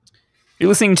You're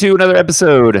listening to another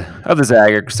episode of the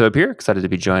Zag episode here. Excited to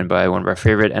be joined by one of our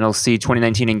favorite NLC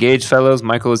 2019 Engaged fellows.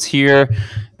 Michael is here,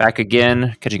 back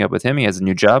again, catching up with him. He has a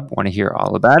new job. Want to hear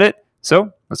all about it.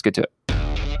 So let's get to it.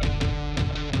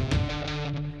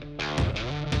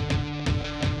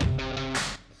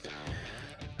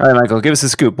 All right, Michael, give us a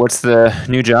scoop. What's the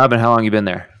new job and how long you been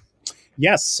there?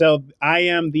 Yes, so I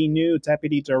am the new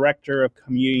Deputy Director of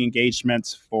Community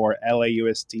Engagement for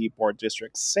LAUSD Board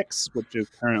District 6, which is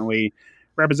currently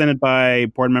represented by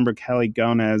Board Member Kelly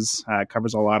Gomez.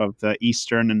 Covers a lot of the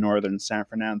eastern and northern San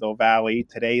Fernando Valley.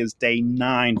 Today is day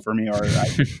 9 for me, or I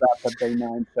wrapped up day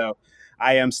 9, so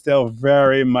I am still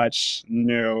very much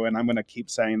new, and I'm going to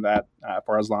keep saying that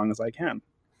for as long as I can.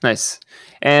 Nice.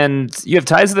 And you have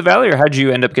ties to the Valley, or how did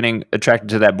you end up getting attracted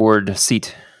to that board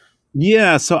seat?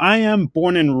 Yeah, so I am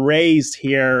born and raised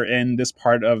here in this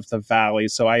part of the Valley.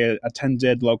 So I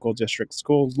attended local district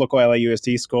schools, local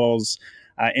LAUSD schools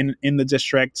in the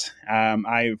district.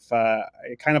 I've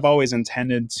kind of always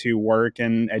intended to work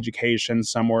in education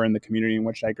somewhere in the community in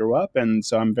which I grew up. And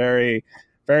so I'm very,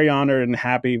 very honored and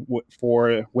happy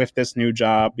with this new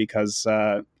job because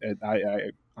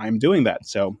I'm doing that.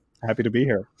 So happy to be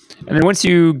here. And then once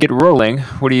you get rolling,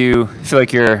 what do you feel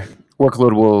like your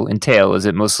workload will entail? Is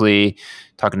it mostly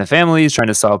talking to families, trying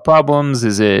to solve problems?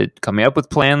 Is it coming up with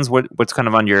plans? What's kind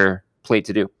of on your plate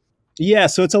to do? Yeah,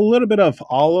 so it's a little bit of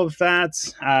all of that.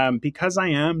 Because I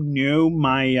am new,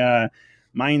 my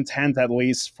intent, at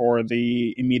least for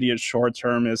the immediate short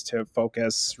term, is to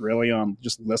focus really on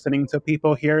just listening to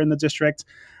people here in the district.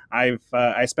 I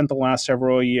spent the last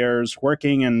several years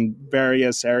working in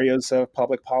various areas of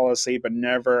public policy, but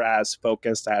never as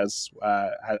focused as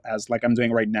like I'm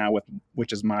doing right now with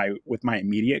my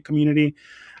immediate community.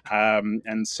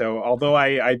 And so, although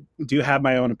I do have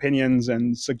my own opinions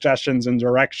and suggestions and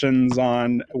directions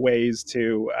on ways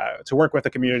to work with the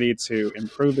community to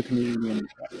improve the community and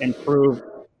improve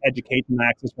education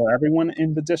access for everyone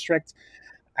in the district,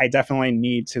 I definitely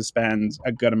need to spend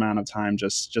a good amount of time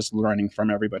just learning from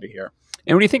everybody here.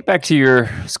 And when you think back to your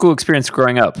school experience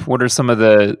growing up, what are some of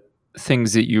the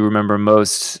things that you remember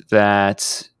most,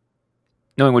 that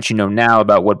knowing what you know now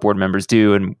about what board members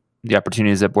do and the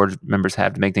opportunities that board members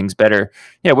have to make things better?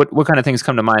 Yeah, what kind of things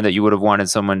come to mind that you would have wanted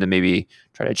someone to maybe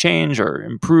try to change or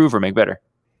improve or make better?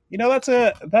 You know,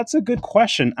 that's a good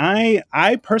question.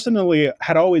 I personally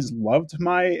had always loved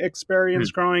my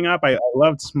experience growing up. I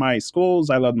loved my schools.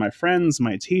 I loved my friends,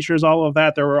 my teachers, all of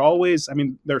that.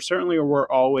 There certainly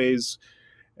were always,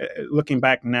 looking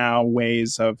back now,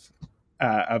 ways of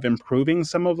improving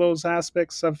some of those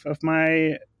aspects of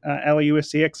my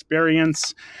LAUSD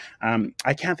experience.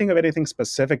 I can't think of anything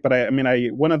specific, but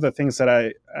one of the things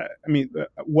that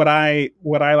what I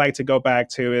like to go back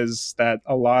to is that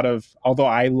although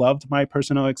I loved my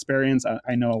personal experience,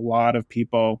 I know a lot of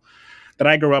people that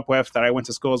I grew up with, that I went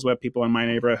to schools with, people in my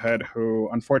neighborhood who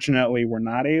unfortunately were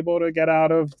not able to get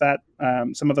out of that,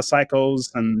 some of the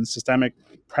cycles and systemic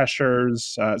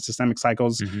pressures, systemic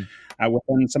cycles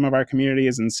within some of our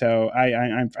communities. And so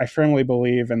I firmly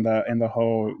believe in the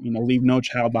whole, leave no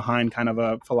child behind kind of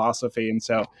a philosophy. And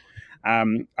so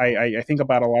I think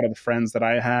about a lot of the friends that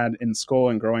I had in school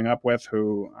and growing up with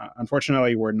who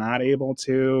unfortunately were not able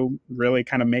to really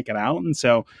kind of make it out. And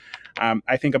so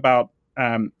I think about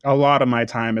a lot of my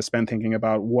time is spent thinking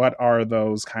about what are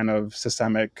those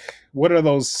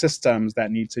systems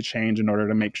that need to change in order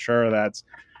to make sure that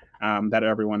that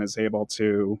everyone is able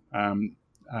to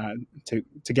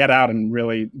get out and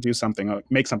really do something,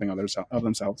 make something of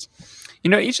themselves.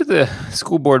 Each of the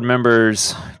school board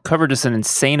members covered just an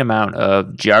insane amount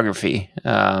of geography.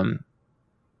 How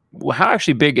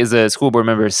actually big is a school board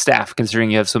member's staff,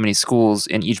 considering you have so many schools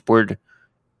in each board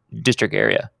district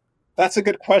area? That's a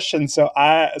good question. So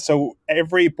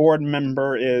every board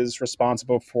member is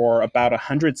responsible for about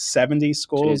 170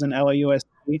 schools in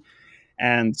LAUSD.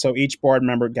 And so each board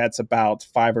member gets about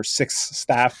 5 or 6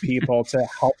 staff people to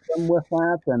help them with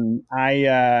that. And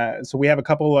so we have a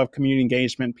couple of community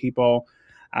engagement people.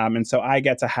 And so I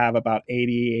get to have about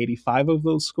 85 of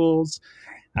those schools.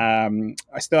 I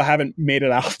still haven't made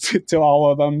it out to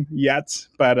all of them yet,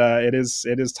 but it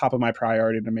is top of my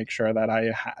priority to make sure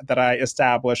that I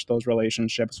establish those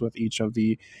relationships with each of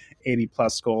the 80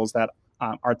 plus schools that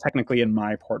are technically in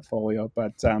my portfolio.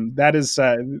 But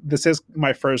this is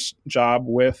my first job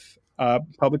with a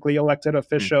publicly elected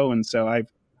official, and so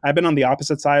I've been on the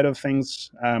opposite side of things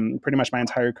pretty much my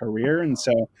entire career, and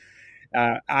so.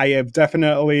 I have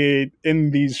definitely,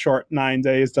 in these short 9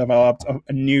 days, developed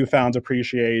a newfound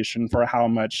appreciation for how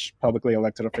much publicly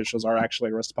elected officials are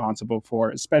actually responsible for,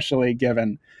 especially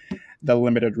given the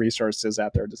limited resources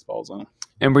at their disposal.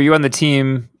 And were you on the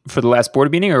team for the last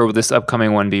board meeting, or will this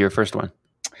upcoming one be your first one?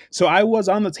 So I was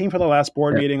on the team for the last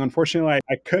board meeting. Unfortunately,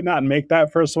 I could not make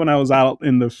that first one. I was out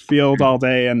in the field all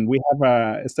day, and we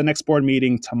have it's the next board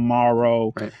meeting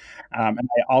tomorrow. Right. And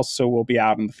I also will be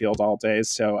out in the field all day,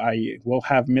 so I will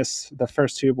have missed the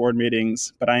first two board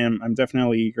meetings. But I'm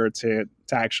definitely eager to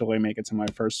actually make it to my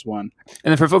first one.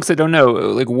 And then for folks that don't know,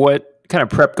 like what kind of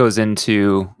prep goes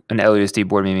into an LAUSD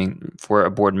board meeting for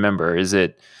a board member? Is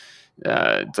it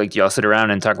like do y'all sit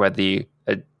around and talk about the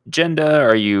agenda?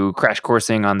 Are you crash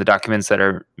coursing on the documents that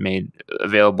are made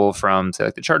available from, say,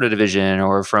 like the charter division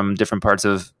or from different parts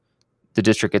of the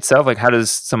district itself? Like, how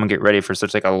does someone get ready for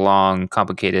such like a long,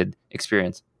 complicated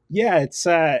experience? Yeah,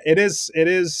 it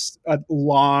is a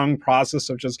long process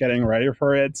of just getting ready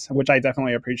for it, which I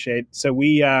definitely appreciate. So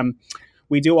we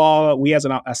as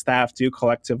a staff do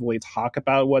collectively talk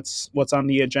about what's on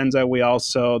the agenda.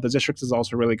 The district is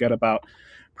also really good about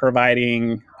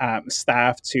providing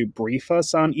staff to brief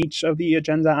us on each of the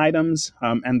agenda items,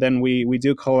 and then we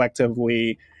do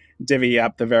collectively divvy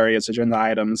up the various agenda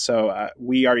items. So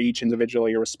we are each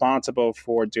individually responsible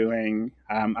for doing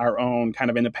our own kind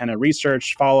of independent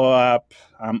research, follow up,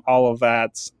 all of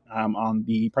that on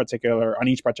each particular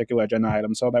agenda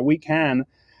item, so that we can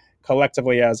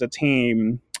collectively as a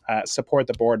team support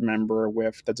the board member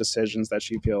with the decisions that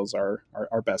she feels are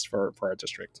best for our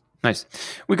district. Nice.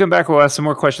 We come back, we'll ask some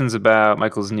more questions about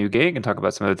Michael's new gig and talk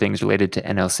about some other things related to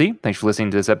NLC. Thanks for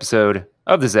listening to this episode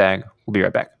of The Zag. We'll be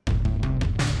right back.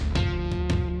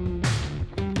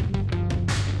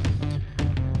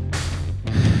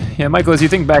 Yeah, Michael, as you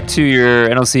think back to your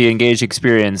NLC Engage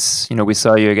experience, we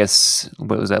saw you, I guess,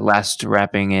 what was that, last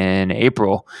wrapping in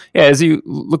April. Yeah, as you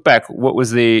look back, what was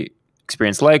the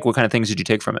experience like? What kind of things did you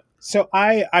take from it? So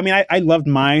I loved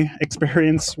my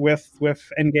experience with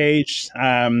Engage.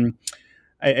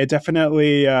 It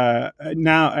definitely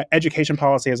now education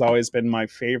policy has always been my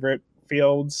favorite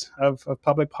fields of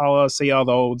public policy.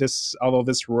 Although this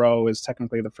row is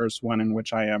technically the first one in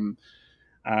which I am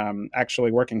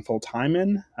actually working full time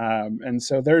in, and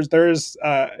so there's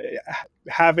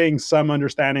having some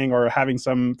understanding or having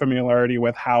some familiarity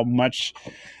with how much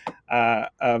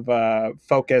of a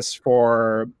focus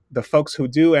for the folks who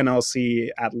do NLC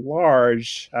at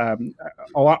large. A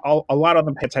lot of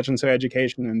them pay attention to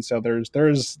education, and so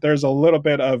there's a little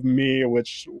bit of me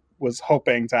which was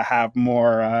hoping to have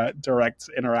more direct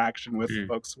interaction with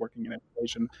folks working in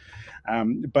education.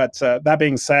 But that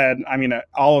being said,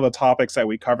 all of the topics that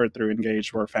we covered through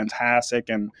Engage were fantastic,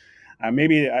 and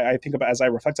maybe I think about, as I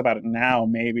reflect about it now,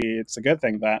 maybe it's a good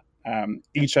thing that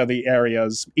each of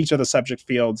the subject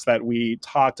fields that we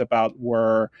talked about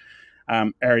were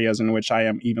areas in which I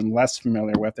am even less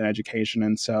familiar with in education,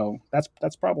 and so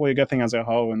that's probably a good thing as a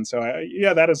whole. And so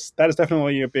that is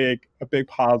definitely a big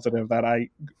positive that I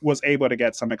was able to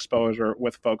get some exposure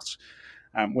with folks,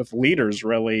 with leaders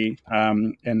really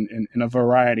in a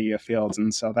variety of fields,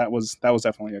 and so that was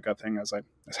definitely a good thing as I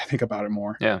think about it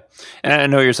more. Yeah, and I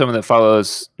know you're someone that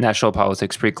follows national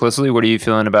politics pretty closely. What are you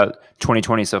feeling about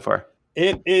 2020 so far?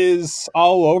 It is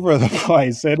all over the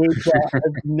place. It is.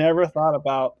 I've never thought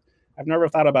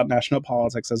about national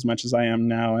politics as much as I am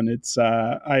now, and it's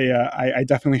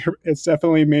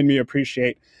definitely made me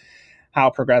appreciate how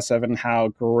progressive and how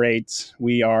great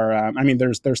we are.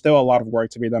 There's still a lot of work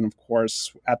to be done, of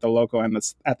course, at the local and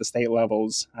at the state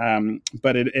levels,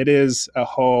 but it is a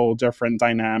whole different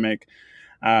dynamic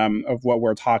of what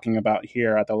we're talking about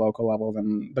here at the local level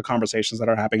than the conversations that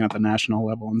are happening at the national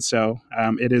level. And so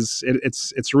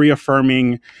it's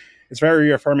reaffirming. It's very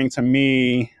reaffirming to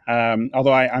me.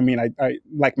 Although I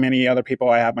like many other people,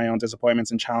 I have my own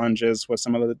disappointments and challenges with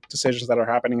some of the decisions that are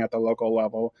happening at the local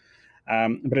level.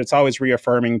 But it's always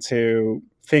reaffirming to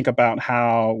think about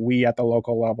how we at the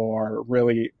local level are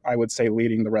really, I would say,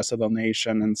 leading the rest of the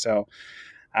nation. And so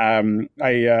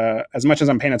as much as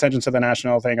I'm paying attention to the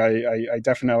national thing, I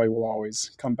definitely will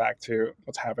always come back to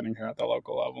what's happening here at the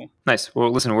local level. Nice. Well,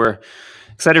 listen, we're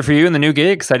excited for you in the new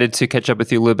gig. Excited to catch up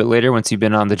with you a little bit later once you've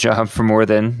been on the job for more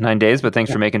than 9 days. But thanks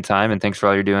for making time, and thanks for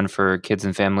all you're doing for kids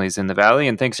and families in the Valley.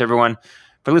 And thanks everyone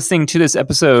for listening to this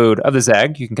episode of The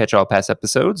Zag. You can catch all past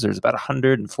episodes. There's about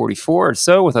 144 or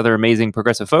so with other amazing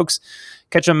progressive folks.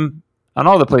 Catch them on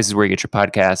all the places where you get your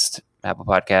podcast, Apple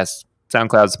Podcasts,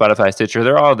 SoundCloud, Spotify, Stitcher.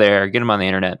 They're all there. Get them on the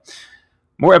internet.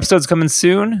 More episodes coming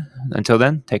soon. Until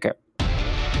then, take care.